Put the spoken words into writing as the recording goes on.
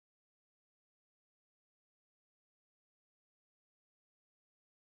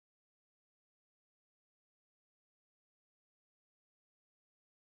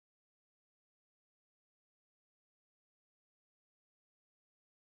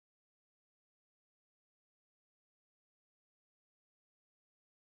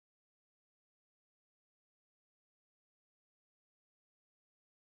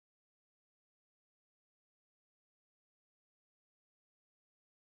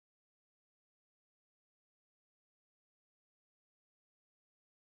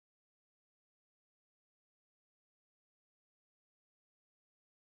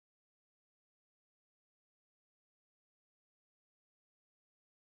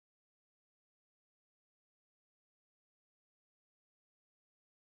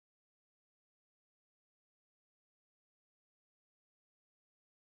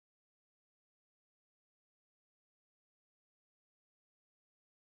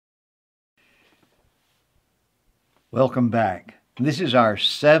Welcome back. This is our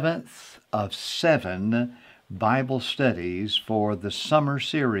seventh of seven Bible studies for the summer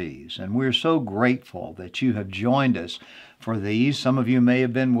series, and we're so grateful that you have joined us for these. Some of you may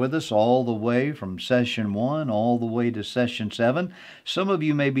have been with us all the way from session 1 all the way to session 7. Some of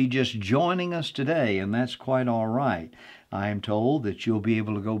you may be just joining us today, and that's quite all right. I am told that you'll be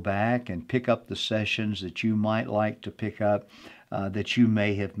able to go back and pick up the sessions that you might like to pick up that you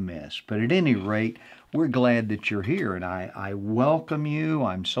may have missed. But at any rate, we're glad that you're here, and I welcome you.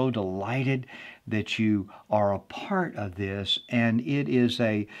 I'm so delighted that you are a part of this, and it is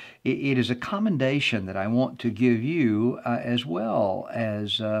a commendation that I want to give you as well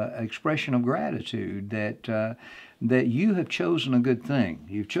as an expression of gratitude that you have chosen a good thing.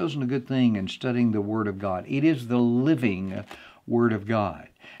 You've chosen a good thing in studying the Word of God. It is the living Word of God.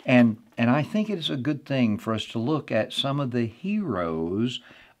 And I think it is a good thing for us to look at some of the heroes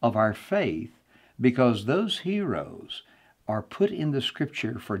of our faith, because those heroes are put in the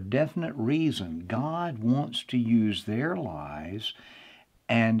Scripture for definite reason. God wants to use their lives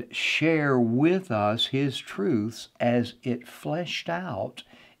and share with us His truths as it fleshed out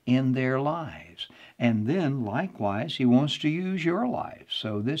in their lives. And then, likewise, He wants to use your life.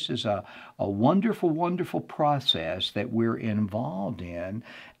 So this is a wonderful, wonderful process that we're involved in,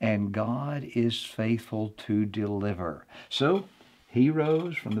 and God is faithful to deliver. So,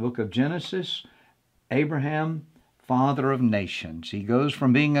 heroes from the book of Genesis. Abraham, father of nations. He goes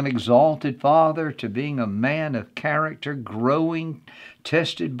from being an exalted father to being a man of character, growing,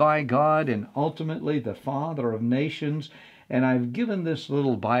 tested by God, and ultimately the father of nations. And I've given this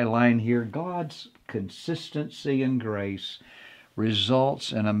little byline here: God's consistency and grace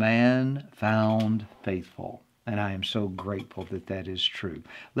results in a man found faithful. And I am so grateful that that is true.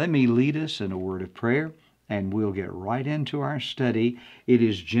 Let me lead us in a word of prayer, and we'll get right into our study. It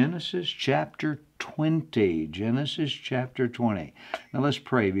is Genesis chapter 20. Genesis chapter 20. Now let's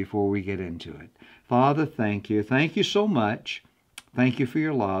pray before we get into it. Father, thank you. Thank you so much. Thank you for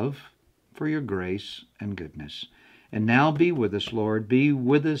your love, for your grace and goodness. And now be with us, Lord. Be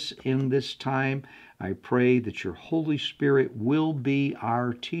with us in this time. I pray that your Holy Spirit will be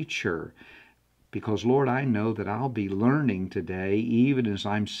our teacher, because, Lord, I know that I'll be learning today, even as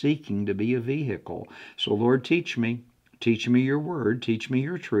I'm seeking to be a vehicle. So, Lord, teach me. Teach me your word. Teach me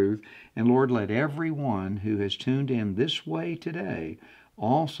your truth. And, Lord, let everyone who has tuned in this way today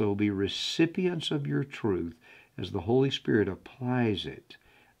also be recipients of your truth as the Holy Spirit applies it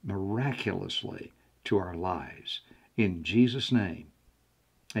miraculously to our lives. In Jesus' name,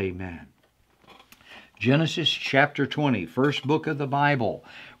 amen. Genesis chapter 20, first book of the Bible.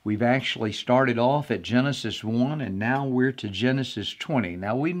 We've actually started off at Genesis 1, and now we're to Genesis 20.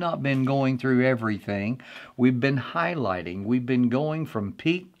 Now, we've not been going through everything. We've been highlighting. We've been going from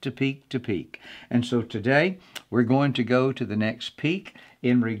peak to peak to peak. And so today, we're going to go to the next peak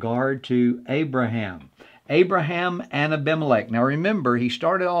in regard to Abraham. Abraham and Abimelech. Now remember, he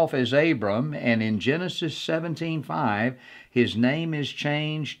started off as Abram, and in Genesis 17:5, his name is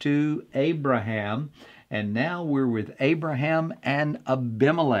changed to Abraham, and now we're with Abraham and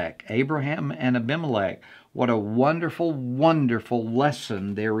Abimelech. Abraham and Abimelech. What a wonderful, wonderful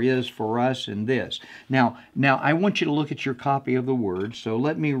lesson there is for us in this. Now I want you to look at your copy of the Word, so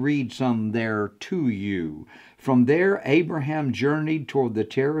let me read some there to you. From there, Abraham journeyed toward the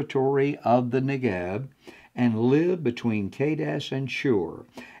territory of the Negeb, and lived between Kadesh and Shur,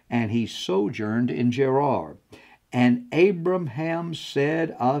 and he sojourned in Gerar. And Abraham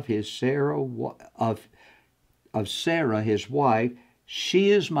said of Sarah his wife,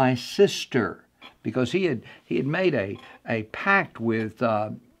 "She is my sister," because he had made a pact with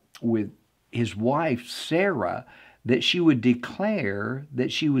his wife Sarah that she would declare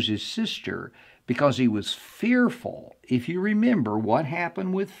that she was his sister, because he was fearful. If you remember what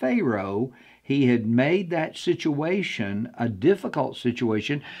happened with Pharaoh, he had made that situation a difficult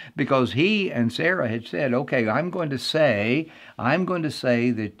situation, because he and Sarah had said, okay, I'm going to say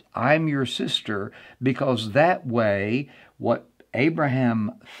that I'm your sister, because that way what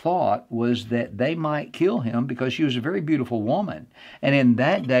Abraham thought was that they might kill him because she was a very beautiful woman. And in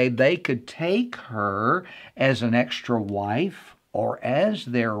that day, they could take her as an extra wife or as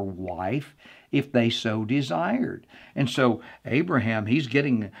their wife if they so desired. And so Abraham, he's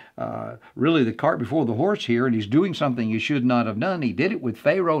getting really the cart before the horse here, and he's doing something he should not have done. He did it with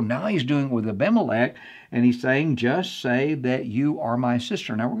Pharaoh. Now he's doing it with Abimelech, and he's saying, just say that you are my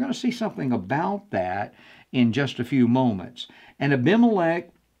sister. Now we're going to see something about that in just a few moments. And Abimelech,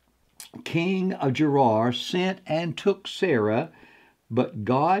 king of Gerar, sent and took Sarah, but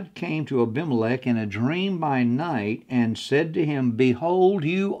God came to Abimelech in a dream by night and said to him, "Behold,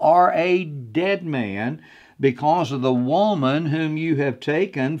 you are a dead man. because of the woman whom you have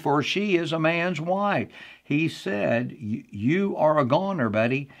taken, for she is a man's wife. He said, you are a goner,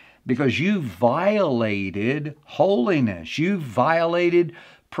 buddy, because you violated holiness. You violated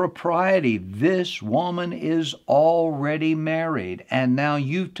propriety. This woman is already married, and now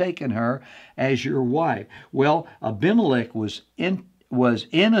you've taken her as your wife. Well, Abimelech was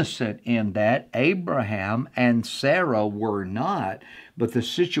innocent in that. Abraham and Sarah were not, but the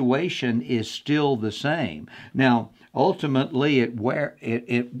situation is still the same. Now, ultimately, it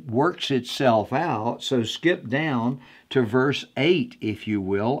works itself out. So skip down to verse 8, if you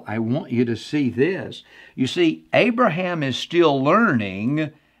will. I want you to see this. You see, Abraham is still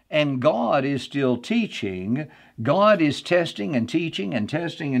learning, and God is still teaching. God is testing and teaching and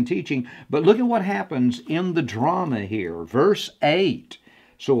testing and teaching. But look at what happens in the drama here. Verse 8.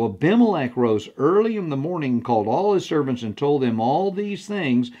 So Abimelech rose early in the morning, called all his servants, and told them all these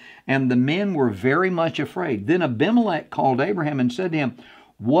things, and the men were very much afraid. Then Abimelech called Abraham and said to him,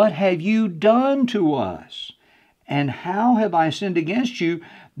 what have you done to us? And how have I sinned against you,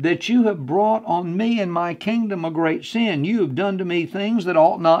 that you have brought on me and my kingdom a great sin? You have done to me things that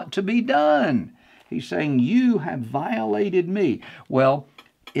ought not to be done. He's saying, you have violated me. Well,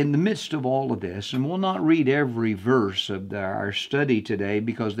 in the midst of all of this, and we'll not read every verse of our study today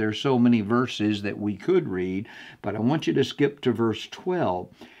because there's so many verses that we could read, but I want you to skip to verse 12.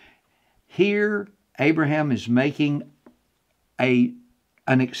 Here, Abraham is making an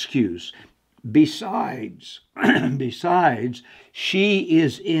excuse. Besides, she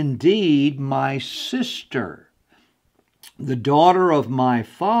is indeed my sister, the daughter of my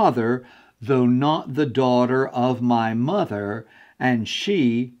father, though not the daughter of my mother, and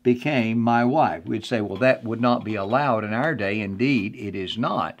she became my wife. We'd say, well, that would not be allowed in our day. Indeed, it is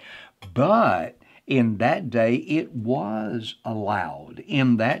not. But in that day, it was allowed.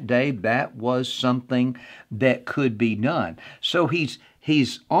 In that day, that was something that could be done. So he's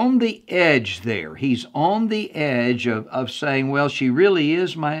on the edge there. He's on the edge of saying, well, she really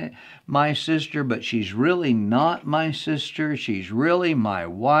is my sister, but she's really not my sister. She's really my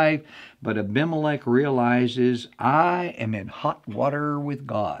wife. But Abimelech realizes, I am in hot water with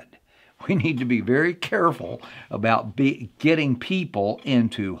God. We need to be very careful about getting people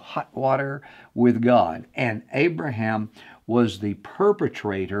into hot water with God. And Abraham was the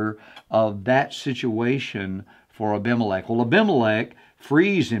perpetrator of that situation for Abimelech. Well, Abimelech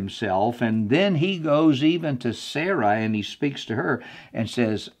frees himself, and then he goes even to Sarah, and he speaks to her and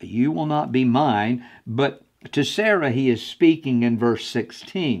says, you will not be mine. But to Sarah he is speaking in verse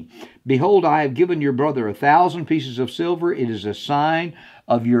 16. Behold, I have given your brother 1,000 pieces of silver. It is a sign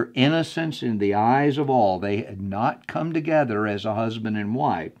of your innocence in the eyes of all. They had not come together as a husband and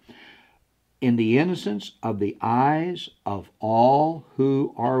wife. In the innocence of the eyes of all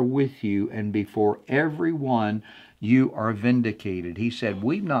who are with you, and before everyone you are vindicated. He said,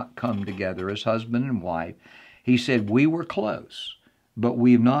 we've not come together as husband and wife. He said, we were close, but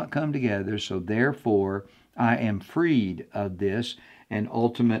we've not come together, so therefore I am freed of this. And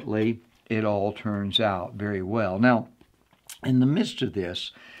ultimately, it all turns out very well. Now, in the midst of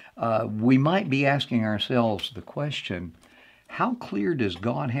this, we might be asking ourselves the question, how clear does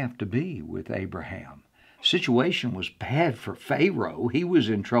God have to be with Abraham? Situation was bad for Pharaoh. He was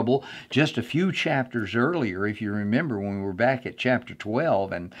in trouble just a few chapters earlier, if you remember, when we were back at chapter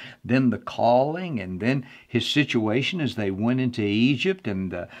 12, and then the calling, and then his situation as they went into Egypt,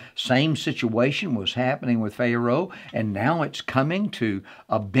 and the same situation was happening with Pharaoh, and now it's coming to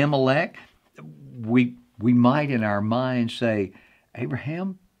Abimelech. We might in our minds say,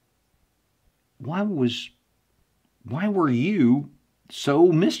 Abraham, why were you so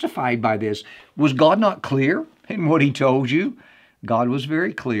mystified by this? Was God not clear in what he told you? God was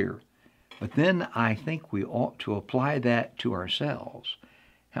very clear. But then I think we ought to apply that to ourselves.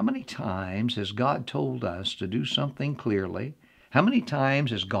 How many times has God told us to do something clearly? How many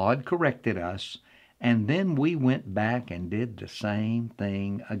times has God corrected us, and then we went back and did the same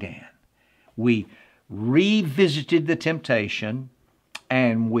thing again? We revisited the temptation,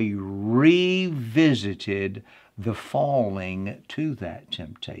 and we revisited the falling to that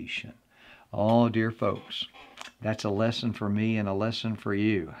temptation. Oh, dear folks, that's a lesson for me and a lesson for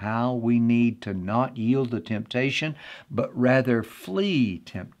you. How we need to not yield to temptation, but rather flee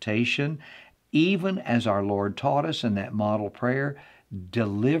temptation, even as our Lord taught us in that model prayer,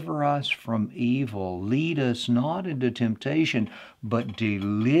 deliver us from evil. Lead us not into temptation, but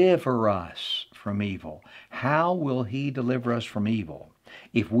deliver us from evil. How will he deliver us from evil?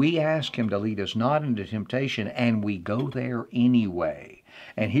 If we ask him to lead us not into temptation and we go there anyway.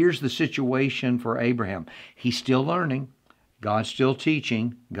 And here's the situation for Abraham. He's still learning. God's still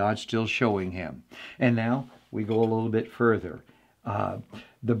teaching. God's still showing him. And now we go a little bit further.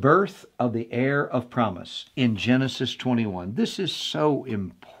 The birth of the heir of promise in Genesis 21. This is so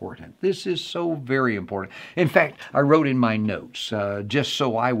important. This is so very important. In fact, I wrote in my notes, just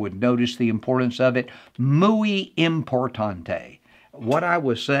so I would notice the importance of it, muy importante. What I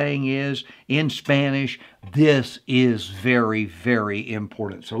was saying is, in Spanish, this is very, very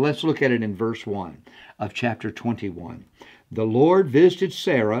important. So let's look at it in verse 1 of chapter 21. The Lord visited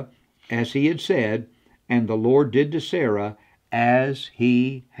Sarah as he had said, and the Lord did to Sarah as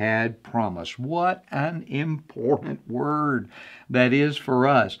he had promised. What an important word that is for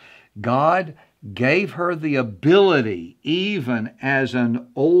us. God gave her the ability, even as an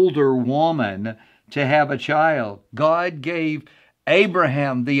older woman, to have a child. God gave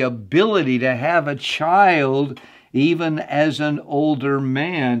Abraham the ability to have a child, even as an older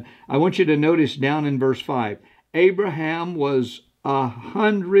man. I want you to notice down in verse 5, Abraham was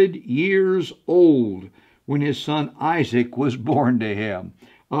 100 years old when his son Isaac was born to him.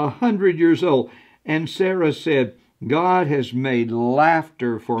 100 years old. And Sarah said, God has made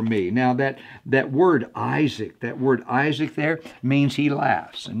laughter for me. Now that word Isaac there means he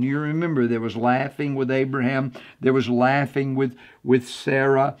laughs. And you remember there was laughing with Abraham. There was laughing with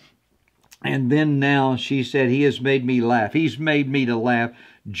Sarah. And then now she said, he has made me laugh. He's made me to laugh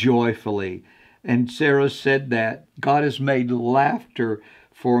joyfully. And Sarah said that God has made laughter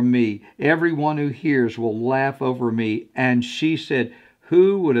for me. Everyone who hears will laugh over me. And she said,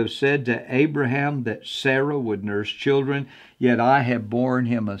 who would have said to Abraham that Sarah would nurse children? Yet I have borne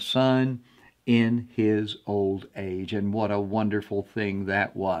him a son in his old age. And what a wonderful thing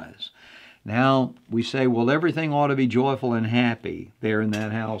that was. Now we say, well, everything ought to be joyful and happy there in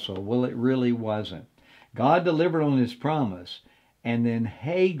that household. Well, it really wasn't. God delivered on his promise, and then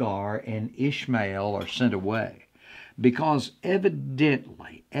Hagar and Ishmael are sent away. Because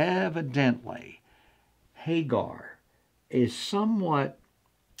evidently, Hagar is somewhat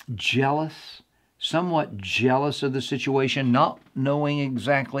jealous of the situation, not knowing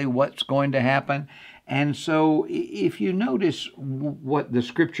exactly what's going to happen. And so if you notice what the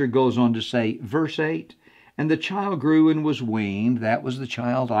scripture goes on to say, verse 8, and the child grew and was weaned, that was the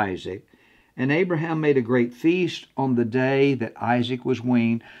child Isaac, and Abraham made a great feast on the day that Isaac was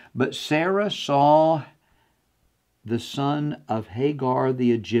weaned, but Sarah saw the son of Hagar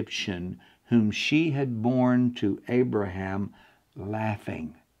the Egyptian, whom she had borne to Abraham,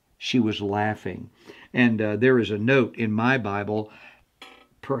 laughing. She was laughing. And there is a note in my Bible,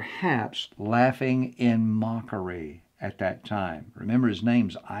 perhaps laughing in mockery at that time. Remember, his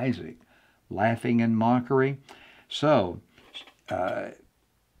name's Isaac. Laughing in mockery. So,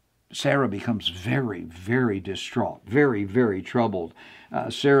 Sarah becomes very, very distraught, very, very troubled.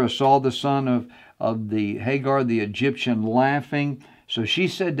 Sarah saw the son of the Hagar the Egyptian laughing. So she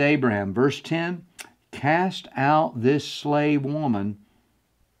said to Abraham, verse 10, cast out this slave woman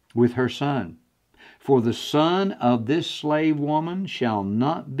with her son. For the son of this slave woman shall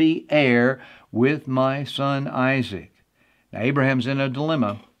not be heir with my son Isaac. Now Abraham's in a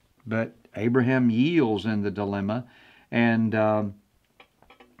dilemma, but Abraham yields in the dilemma, and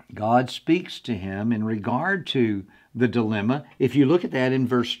God speaks to him in regard to the dilemma. If you look at that in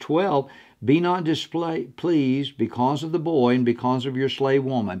verse 12, be not displeased because of the boy and because of your slave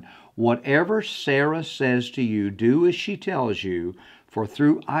woman. Whatever Sarah says to you, do as she tells you, for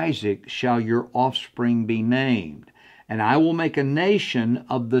through Isaac shall your offspring be named. And I will make a nation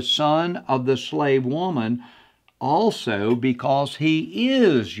of the son of the slave woman also, because he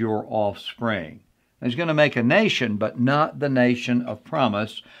is your offspring. He's going to make a nation, but not the nation of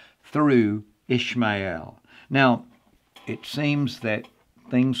promise, through Ishmael. Now, it seems that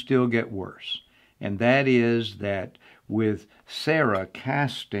things still get worse. And that is that with Sarah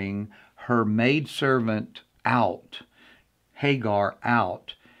casting her maidservant out, Hagar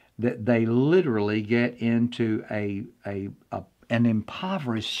out, that they literally get into an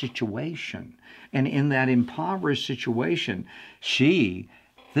impoverished situation. And in that impoverished situation,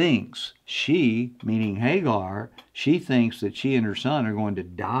 meaning Hagar, she thinks that she and her son are going to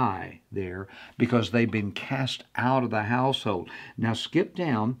die there because they've been cast out of the household. Now skip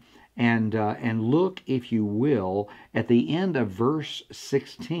down and look, if you will, at the end of verse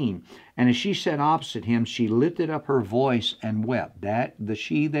 16. And as she sat opposite him, she lifted up her voice and wept. The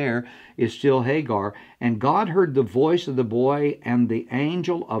she there is still Hagar. And God heard the voice of the boy, and the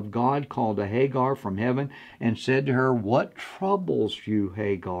angel of God called to Hagar from heaven and said to her, what troubles you,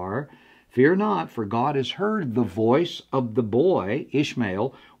 Hagar? Fear not, for God has heard the voice of the boy,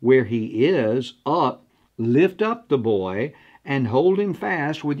 Ishmael, where he is. Lift up the boy and hold him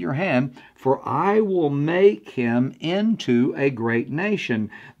fast with your hand, for I will make him into a great nation."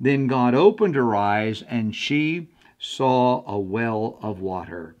 Then God opened her eyes, and she saw a well of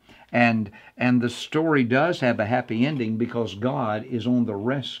water. And the story does have a happy ending because God is on the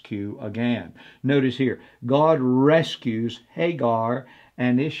rescue again. Notice here, God rescues Hagar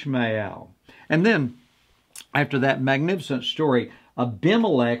and Ishmael. And then, after that magnificent story,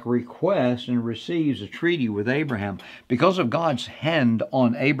 Abimelech requests and receives a treaty with Abraham. Because of God's hand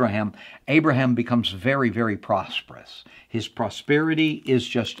on Abraham, Abraham becomes very, very prosperous. His prosperity is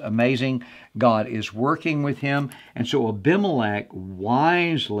just amazing. God is working with him. And so Abimelech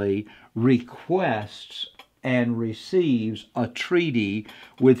wisely requests and receives a treaty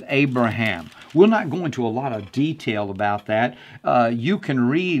with Abraham. We're not going into a lot of detail about that. You can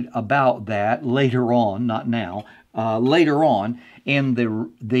read about that later on, not now, later on in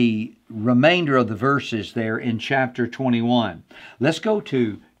the remainder of the verses there in chapter 21. Let's go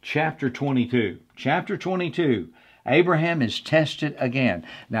to chapter 22. Chapter 22. Abraham is tested again.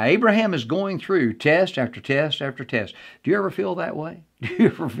 Now, Abraham is going through test after test after test. Do you ever feel that way? Do you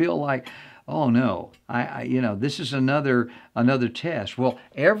ever feel like, oh no, this is another test? Well,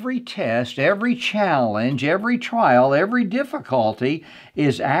 every test, every challenge, every trial, every difficulty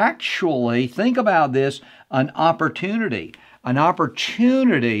is actually, think about this, an opportunity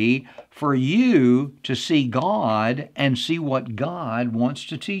for you to see God and see what God wants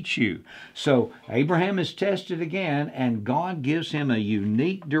to teach you. So Abraham is tested again, and God gives him a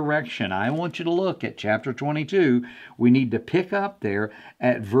unique direction. I want you to look at chapter 22. We need to pick up there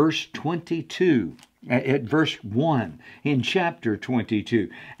at verse 22. At verse 1 in chapter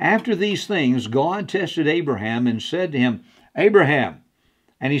 22. "After these things, God tested Abraham and said to him, 'Abraham.'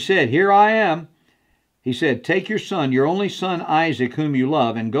 And he said, 'Here I am.' He said, 'Take your son, your only son Isaac, whom you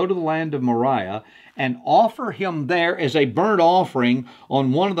love, and go to the land of Moriah, and offer him there as a burnt offering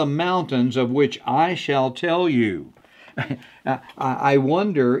on one of the mountains of which I shall tell you.'" I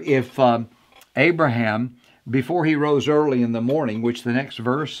wonder if Abraham, before he rose early in the morning, which the next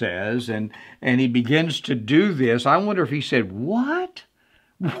verse says, and he begins to do this, I wonder if he said, "What?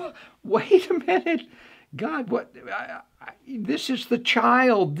 Wait a minute. God, what? This is the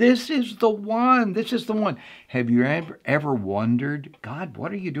child. This is the one. This is the one." Have you ever wondered, God,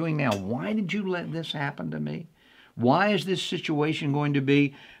 what are you doing now? Why did you let this happen to me? Why is this situation going to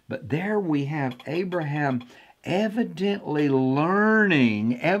be? But there we have Abraham evidently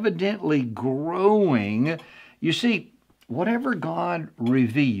learning, evidently growing. You see, whatever God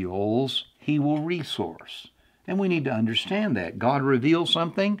reveals, He will resource. And we need to understand that. God reveals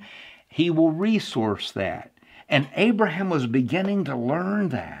something, He will resource that. And Abraham was beginning to learn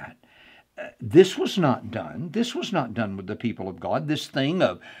that. This was not done. This was not done with the people of God, this thing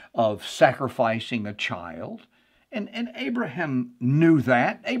of sacrificing a child. And Abraham knew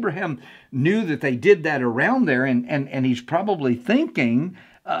that. Abraham knew that they did that around there, and he's probably thinking,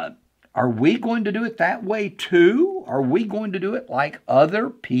 are we going to do it that way too? Are we going to do it like other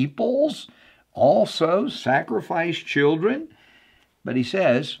peoples also sacrifice children? But he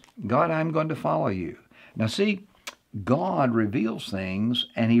says, God, I'm going to follow you. Now see, God reveals things,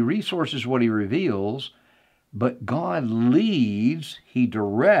 and He resources what He reveals, but God leads, He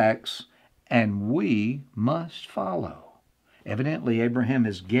directs, and we must follow. Evidently, Abraham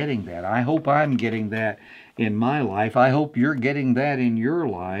is getting that. I hope I'm getting that in my life. I hope you're getting that in your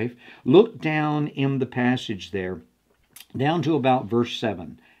life. Look down in the passage there, down to about verse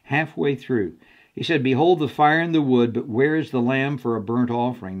 7, halfway through. He said, "Behold the fire and the wood, but where is the lamb for a burnt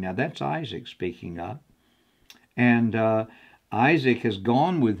offering?" Now that's Isaac speaking up. And Isaac has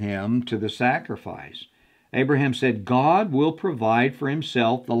gone with him to the sacrifice. Abraham said, "God will provide for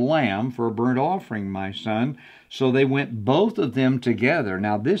Himself the lamb for a burnt offering, my son." So they went both of them together.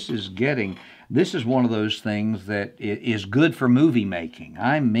 Now this is one of those things that is good for movie making.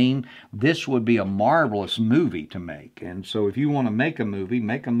 I mean, this would be a marvelous movie to make. And so if you want to make a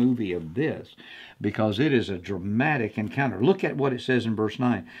movie of this, because it is a dramatic encounter. Look at what it says in verse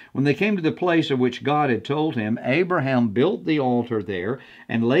 9. "When they came to the place of which God had told him, Abraham built the altar there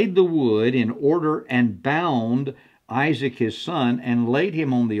and laid the wood in order and bound Isaac his son and laid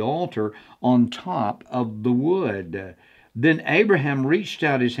him on the altar on top of the wood. Then Abraham reached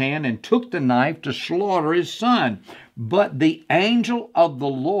out his hand and took the knife to slaughter his son. But the angel of the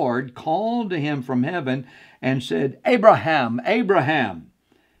Lord called to him from heaven and said, 'Abraham, Abraham.'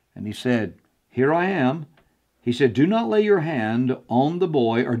 And he said, 'Here I am.' He said, 'Do not lay your hand on the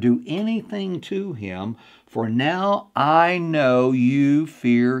boy or do anything to him, for now I know you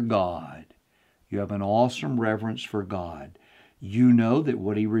fear God.'" You have an awesome reverence for God. You know that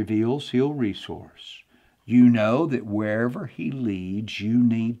what He reveals, He'll resource. You know that wherever He leads, you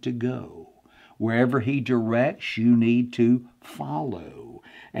need to go. Wherever He directs, you need to follow.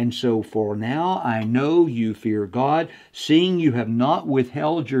 And so for now I know you fear God, seeing you have not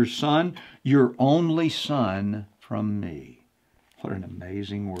withheld your Son, your only Son, from me. What an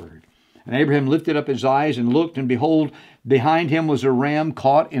amazing word. And Abraham lifted up his eyes and looked, and behold, behind him was a ram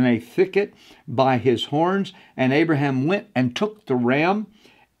caught in a thicket by his horns. And Abraham went and took the ram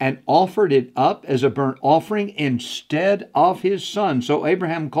and offered it up as a burnt offering instead of his son. So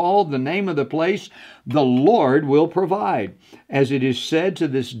Abraham called the name of the place, "The Lord will provide." As it is said to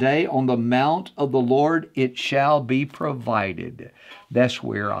this day, "On the mount of the Lord it shall be provided." That's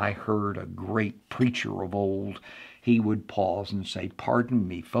where I heard a great preacher of old. He would pause and say, "Pardon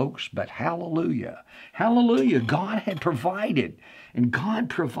me, folks, but hallelujah. Hallelujah. God had provided. And God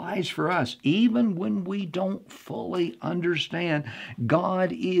provides for us even when we don't fully understand.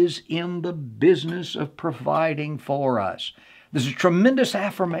 God is in the business of providing for us. There's a tremendous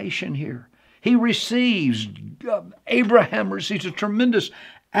affirmation here. Abraham receives a tremendous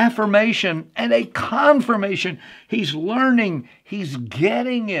affirmation and a confirmation. He's learning. He's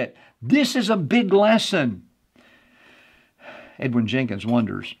getting it. This is a big lesson. Edwin Jenkins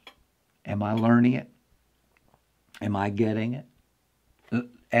wonders, am I learning it? Am I getting it?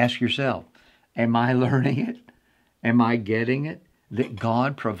 Ask yourself, am I learning it? Am I getting it? That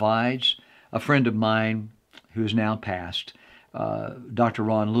God provides. A friend of mine who is now passed, Dr.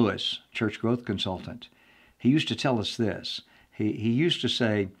 Ron Lewis, church growth consultant, he used to tell us this. He used to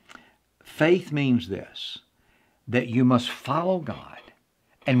say, faith means this, that you must follow God.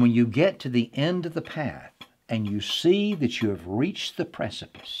 And when you get to the end of the path and you see that you have reached the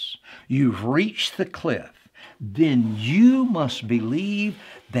precipice, you've reached the cliff, then you must believe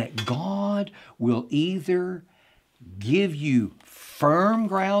that God will either give you firm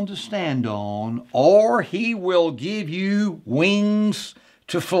ground to stand on, or He will give you wings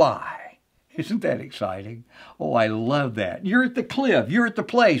to fly. Isn't that exciting? Oh, I love that. You're at the cliff. You're at the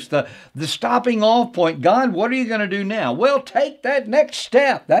place, the stopping off point. God, what are you going to do now? Well, take that next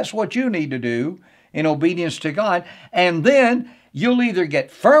step. That's what you need to do in obedience to God. And then you'll either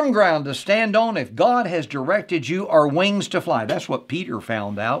get firm ground to stand on if God has directed you, or wings to fly. That's what Peter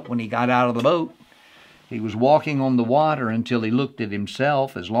found out when he got out of the boat. He was walking on the water until he looked at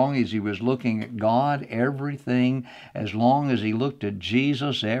himself. As long as he was looking at God, everything, as long as he looked at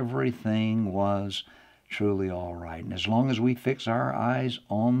Jesus, everything was truly all right. And as long as we fix our eyes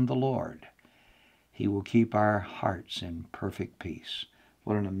on the Lord, He will keep our hearts in perfect peace.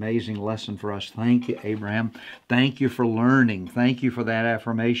 What an amazing lesson for us. Thank you, Abraham. Thank you for learning. Thank you for that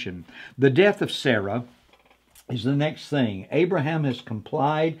affirmation. The death of Sarah is the next thing. Abraham has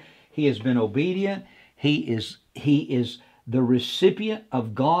complied. He has been obedient. He is the recipient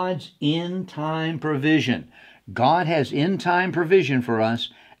of God's end-time provision. God has end-time provision for us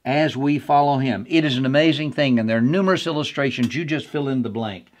as we follow Him. It is an amazing thing, and there are numerous illustrations. You just fill in the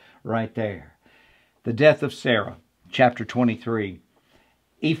blank right there. The death of Sarah, chapter 23.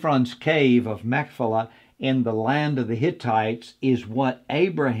 Ephron's cave of Machpelah in the land of the Hittites is what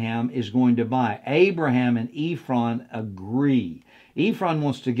Abraham is going to buy. Abraham and Ephron agree. Ephron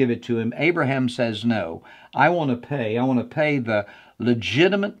wants to give it to him. Abraham says, no, I want to pay the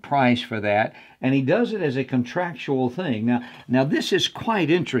legitimate price for that. And he does it as a contractual thing. Now this is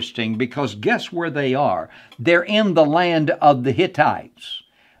quite interesting, because guess where they are? They're in the land of the Hittites.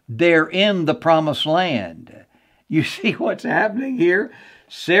 They're in the promised land. You see what's happening here?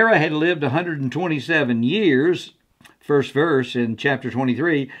 Sarah had lived 127 years, first verse in chapter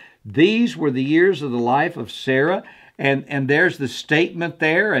 23. These were the years of the life of Sarah. And there's the statement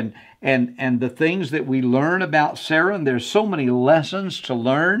there, and the things that we learn about Sarah. And there's so many lessons to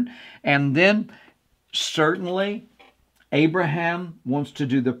learn. And then certainly Abraham wants to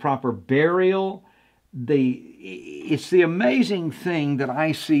do the proper burial. It's the amazing thing that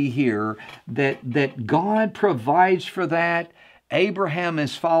I see here, that God provides for that. Abraham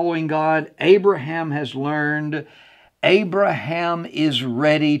is following God. Abraham has learned. Abraham is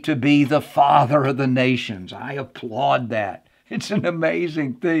ready to be the father of the nations. I applaud that. It's an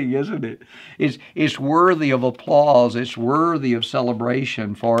amazing thing, isn't it? It's worthy of applause. It's worthy of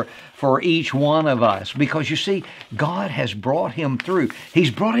celebration for each one of us. Because you see, God has brought him through.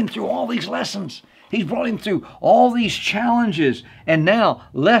 He's brought him through all these lessons. He's brought him through all these challenges. And now,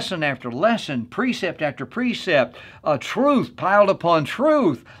 lesson after lesson, precept after precept, truth piled upon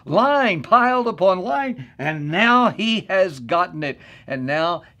truth, line piled upon line. And now he has gotten it. And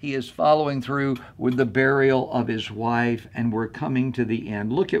now he is following through with the burial of his wife. And we're coming to the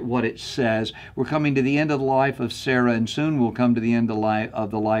end. Look at what it says. We're coming to the end of the life of Sarah, and soon we'll come to the end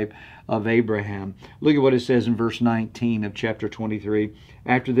of the life of Abraham. Look at what it says in verse 19 of chapter 23.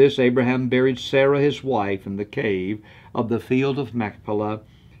 After this, Abraham buried Sarah his wife in the cave of the field of Machpelah,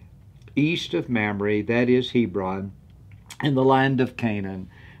 east of Mamre, that is Hebron, in the land of Canaan.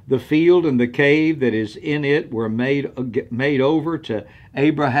 The field and the cave that is in it were made over to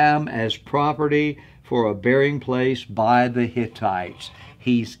Abraham as property for a burying place by the Hittites.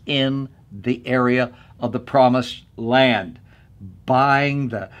 He's in the area of the promised land, buying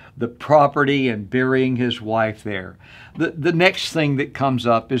the property and burying his wife there. The next thing that comes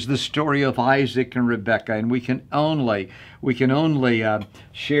up is the story of Isaac and Rebekah, and we can only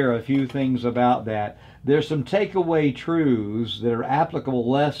share a few things about that. There's some takeaway truths that are applicable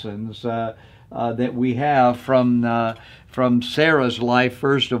lessons that we have from Sarah's life,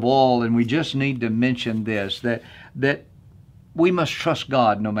 first of all, and we just need to mention this, that we must trust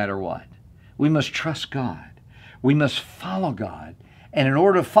God no matter what. We must trust God. We must follow God. And in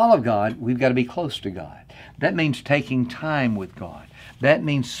order to follow God, we've got to be close to God. That means taking time with God. That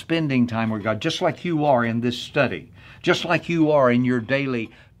means spending time with God, just like you are in this study, just like you are in your daily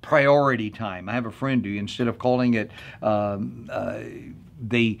priority time. I have a friend who, instead of calling it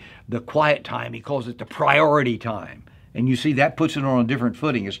the quiet time, he calls it the priority time. And you see, that puts it on a different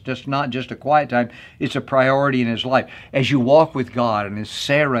footing. It's just not just a quiet time, it's a priority in his life. As you walk with God, and as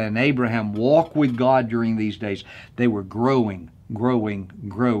Sarah and Abraham walk with God during these days, they were growing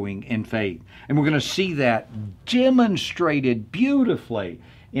in faith. And we're going to see that demonstrated beautifully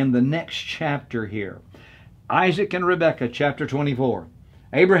in the next chapter here. Isaac and Rebekah, chapter 24.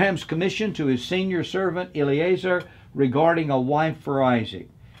 Abraham's commission to his senior servant Eliezer regarding a wife for Isaac.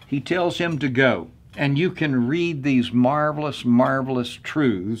 He tells him to go. And you can read these marvelous, marvelous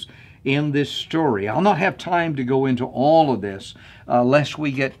truths in this story. I'll not have time to go into all of this lest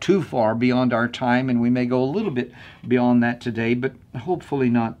we get too far beyond our time, and we may go a little bit beyond that today, but hopefully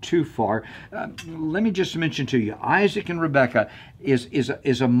not too far. Let me just mention to you, Isaac and Rebekah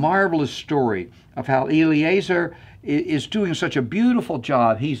is a marvelous story of how Eliezer is doing such a beautiful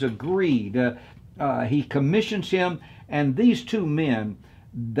job. He's agreed. He commissions him, and these two men,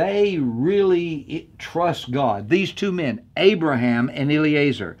 they really trust God. These two men, Abraham and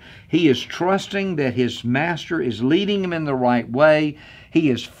Eliezer, he is trusting that his master is leading him in the right way. He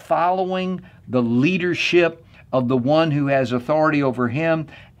is following the leadership of the one who has authority over him,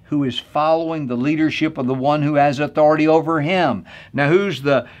 who is following the leadership of the one who has authority over him. Now, who's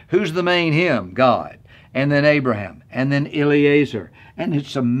the main him? God. And then Abraham, and then Eliezer. And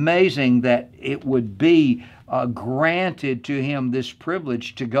it's amazing that it would be granted to him this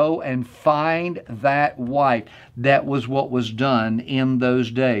privilege to go and find that wife. That was what was done in those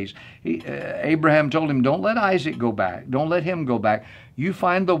days. Abraham told him, don't let Isaac go back. Don't let him go back. You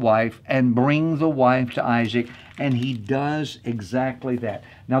find the wife and bring the wife to Isaac. And he does exactly that.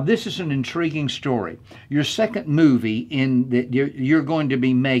 Now, this is an intriguing story. Your second movie that you're going to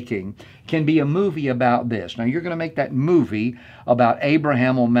be making can be a movie about this. Now, you're going to make that movie about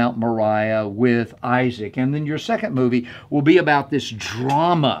Abraham on Mount Moriah with Isaac. And then your second movie will be about this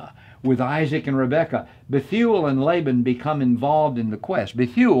drama with Isaac and Rebekah. Bethuel and Laban become involved in the quest.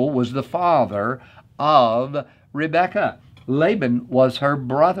 Bethuel was the father of Rebekah. Laban was her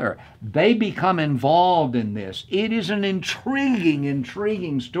brother. They become involved in this. It is an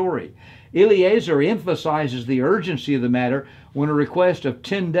intriguing story. Eliezer emphasizes the urgency of the matter when a request of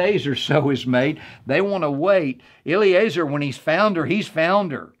 10 days or so is made. They want to wait. Eliezer, when he's found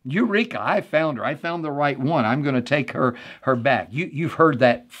her. Eureka, I found her. I found the right one. I'm going to take her back. You've heard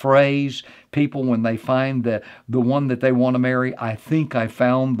that phrase, people, when they find the one that they want to marry. I think I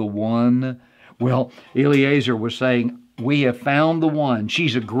found the one. Well, Eliezer was saying, we have found the one.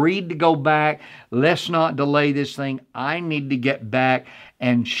 She's agreed to go back. Let's not delay this thing. I need to get back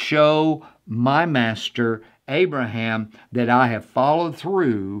and show my master, Abraham, that I have followed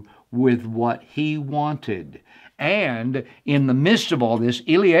through with what he wanted. And in the midst of all this,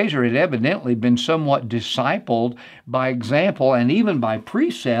 Eliezer had evidently been somewhat discipled by example and even by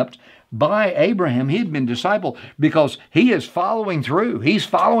precept by Abraham. He had been discipled because he is following through. He's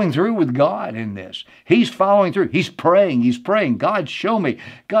following through with God in this. He's following through. He's praying. God, show me.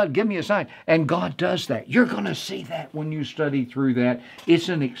 God, give me a sign. And God does that. You're going to see that when you study through that. It's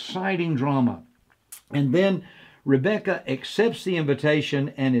an exciting drama. And then Rebekah accepts the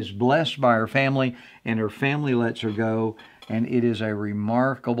invitation and is blessed by her family, and her family lets her go, and it is a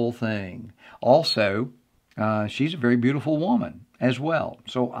remarkable thing. Also, she's a very beautiful woman as well.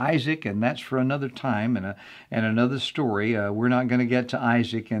 So Isaac, and that's for another time and another story. We're not going to get to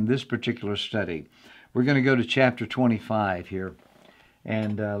Isaac in this particular study. We're going to go to chapter 25 here.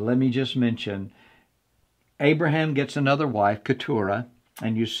 And let me just mention, Abraham gets another wife, Keturah,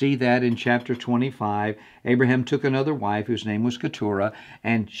 And you see that in chapter 25. Abraham took another wife whose name was Keturah,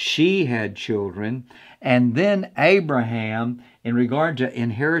 and she had children. And then Abraham, in regard to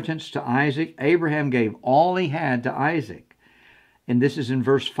inheritance to Isaac, Abraham gave all he had to Isaac. And this is in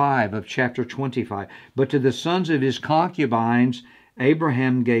verse 5 of chapter 25. But to the sons of his concubines,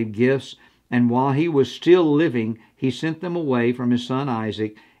 Abraham gave gifts, and while he was still living, he sent them away from his son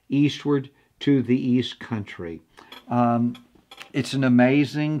Isaac eastward to the east country. It's an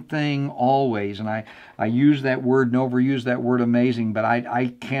amazing thing always, and I use that word and overuse that word amazing, but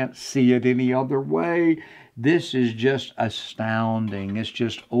I can't see it any other way. This is just astounding. It's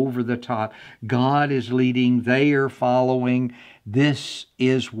just over the top. God is leading. They are following. This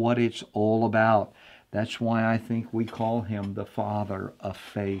is what it's all about. That's why I think we call him the Father of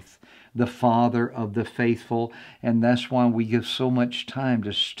faith, the Father of the faithful, and that's why we give so much time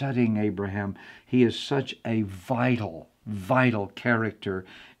to studying Abraham. He is such a vital character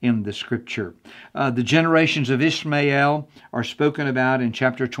in the Scripture. The generations of Ishmael are spoken about in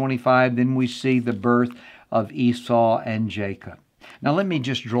chapter 25. Then we see the birth of Esau and Jacob. Now let me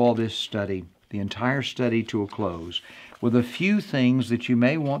just draw this study, the entire study, to a close with a few things that you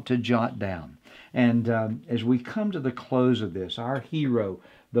may want to jot down. And as we come to the close of this, our hero,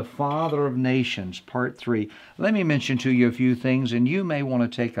 the Father of Nations, Part 3. Let me mention to you a few things, and you may want to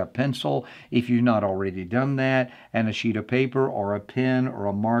take a pencil, if you've not already done that, and a sheet of paper or a pen or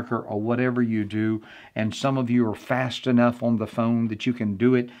a marker or whatever you do. And some of you are fast enough on the phone that you can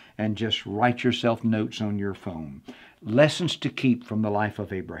do it and just write yourself notes on your phone. Lessons to keep from the life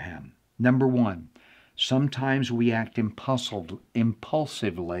of Abraham. Number 1, sometimes we act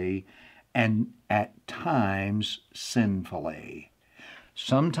impulsively and at times sinfully.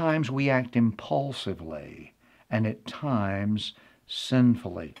 Sometimes we act impulsively and at times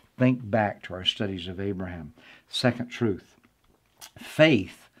sinfully. Think back to our studies of Abraham. Second truth,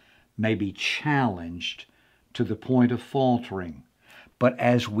 faith may be challenged to the point of faltering, but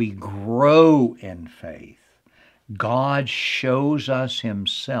as we grow in faith, God shows us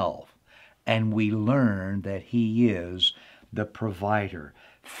himself and we learn that he is the provider.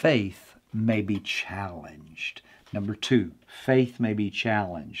 Faith may be challenged. Number 2, faith may be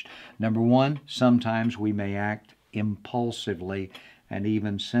challenged. Number 1, sometimes we may act impulsively and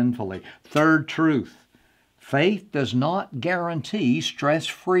even sinfully. Third truth, faith does not guarantee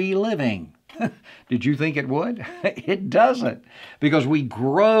stress-free living. Did you think it would? It doesn't, because we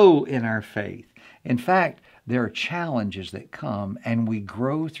grow in our faith. In fact, there are challenges that come, and we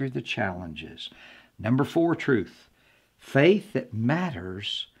grow through the challenges. Number 4 truth, faith that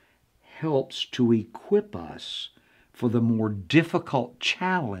matters helps to equip us for the more difficult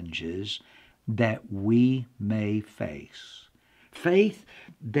challenges that we may face. Faith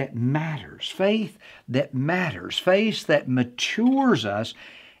that matters, faith that matters, faith that matures us,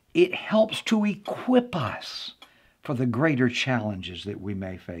 it helps to equip us for the greater challenges that we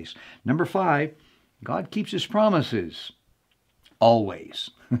may face. Number 5, God keeps his promises. Always.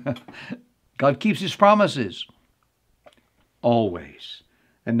 God keeps his promises. Always.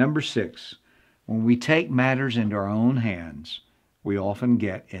 And number 6, when we take matters into our own hands, we often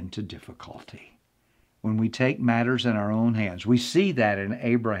get into difficulty. When we take matters in our own hands, we see that in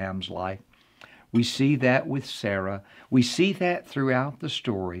Abraham's life. We see that with Sarah. We see that throughout the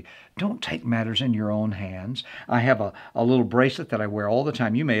story. Don't take matters in your own hands. I have a little bracelet that I wear all the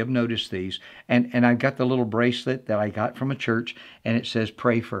time. You may have noticed these. And I've got the little bracelet that I got from a church, and it says,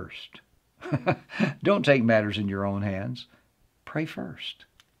 pray first. Don't take matters in your own hands. Pray first.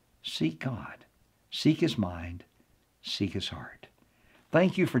 Seek God. Seek his mind. Seek his heart.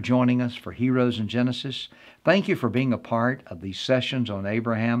 Thank you for joining us for Heroes in Genesis. Thank you for being a part of these sessions on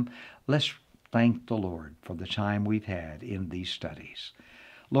Abraham. Let's thank the Lord for the time we've had in these studies.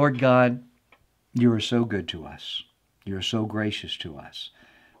 Lord God, you are so good to us. You are so gracious to us.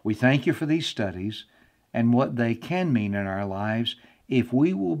 We thank you for these studies and what they can mean in our lives if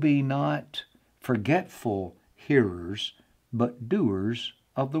we will be not forgetful hearers, but doers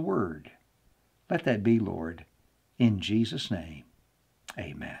of the word. Let that be, Lord, in Jesus' name.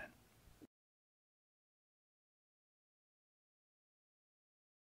 Amen.